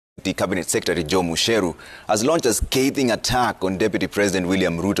The Cabinet Secretary Joe Mucheru has launched a scathing attack on Deputy President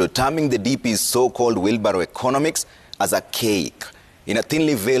William Ruto, terming the DP's so-called wheelbarrow economics as archaic. In a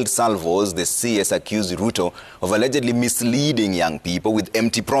thinly veiled salvos, the CS accused Ruto of allegedly misleading young people with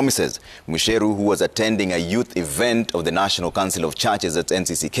empty promises. Mucheru, who was attending a youth event of the National Council of Churches at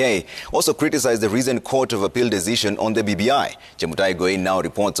NCCK, also criticized the recent Court of Appeal decision on the BBI. Chemutai Goin now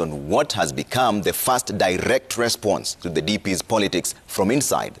reports on what has become the first direct response to the DP's politics from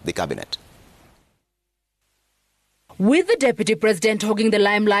inside the cabinet. With the Deputy President hogging the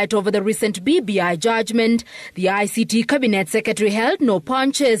limelight over the recent BBI judgment, the ICT Cabinet Secretary held no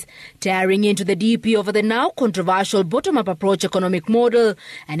punches, tearing into the DP over the now controversial bottom-up approach economic model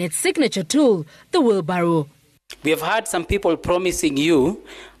and its signature tool, the wheelbarrow. We have had some people promising you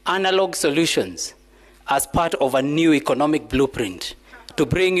analog solutions as part of a new economic blueprint to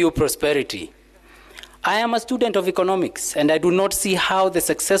bring you prosperity. I am a student of economics, and I do not see how the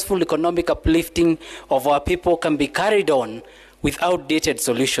successful economic uplifting of our people can be carried on with outdated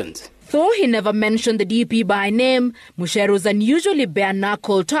solutions. Though he never mentioned the DP by name, Mucheru's unusually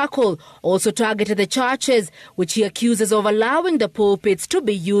bare-knuckle tackle also targeted the churches, which he accuses of allowing the pulpits to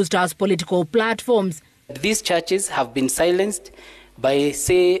be used as political platforms. These churches have been silenced by,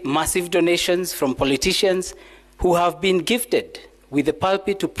 say, massive donations from politicians who have been gifted with the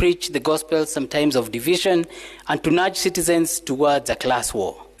pulpit to preach the gospel, sometimes of division, and to nudge citizens towards a class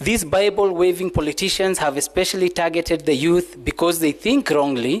war. These Bible-waving politicians have especially targeted the youth because they think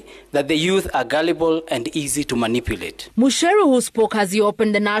wrongly that the youth are gullible and easy to manipulate. Mucheru, who spoke as he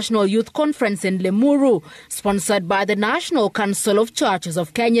opened the National Youth Conference in Limuru, sponsored by the National Council of Churches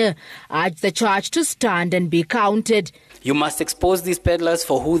of Kenya, urged the church to stand and be counted. You must expose these peddlers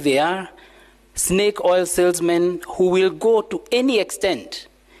for who they are, snake oil salesmen who will go to any extent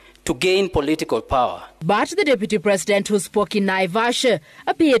to gain political power. But the Deputy President, who spoke in Naivasha,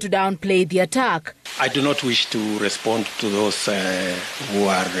 appeared to downplay the attack. I do not wish to respond to those who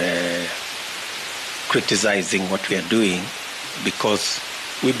are criticizing what we are doing, because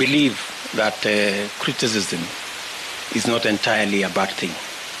we believe that criticism is not entirely a bad thing.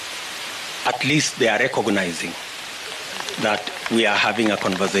 At least they are recognizing that we are having a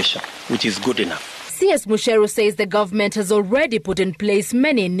conversation, which is good enough. CS Mucheru says the government has already put in place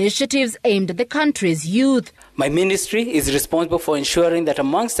many initiatives aimed at the country's youth. My ministry is responsible for ensuring that,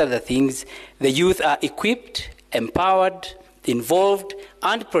 amongst other things, the youth are equipped, empowered, involved,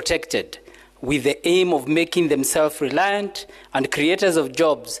 and protected, with the aim of making them self-reliant and creators of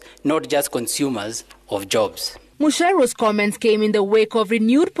jobs, not just consumers of jobs. Mucheru's comments came in the wake of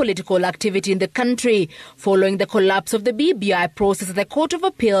renewed political activity in the country following the collapse of the BBI process at the Court of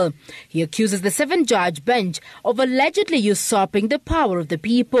Appeal. He accuses the 7-judge bench of allegedly usurping the power of the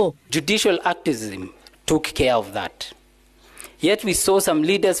people. Judicial activism took care of that. Yet we saw some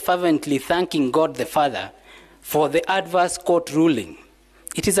leaders fervently thanking God the Father for the adverse court ruling.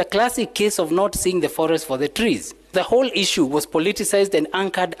 It is a classic case of not seeing the forest for the trees. The whole issue was politicized and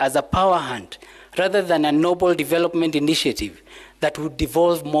anchored as a power hunt, rather than a noble development initiative that would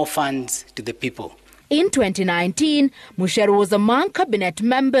devolve more funds to the people. In 2019, Mucheru was among cabinet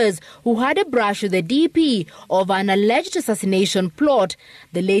members who had a brush with the DP over an alleged assassination plot,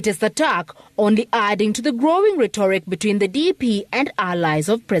 the latest attack only adding to the growing rhetoric between the DP and allies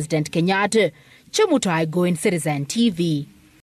of President Kenyatta. Chemutai Goin, Citizen TV.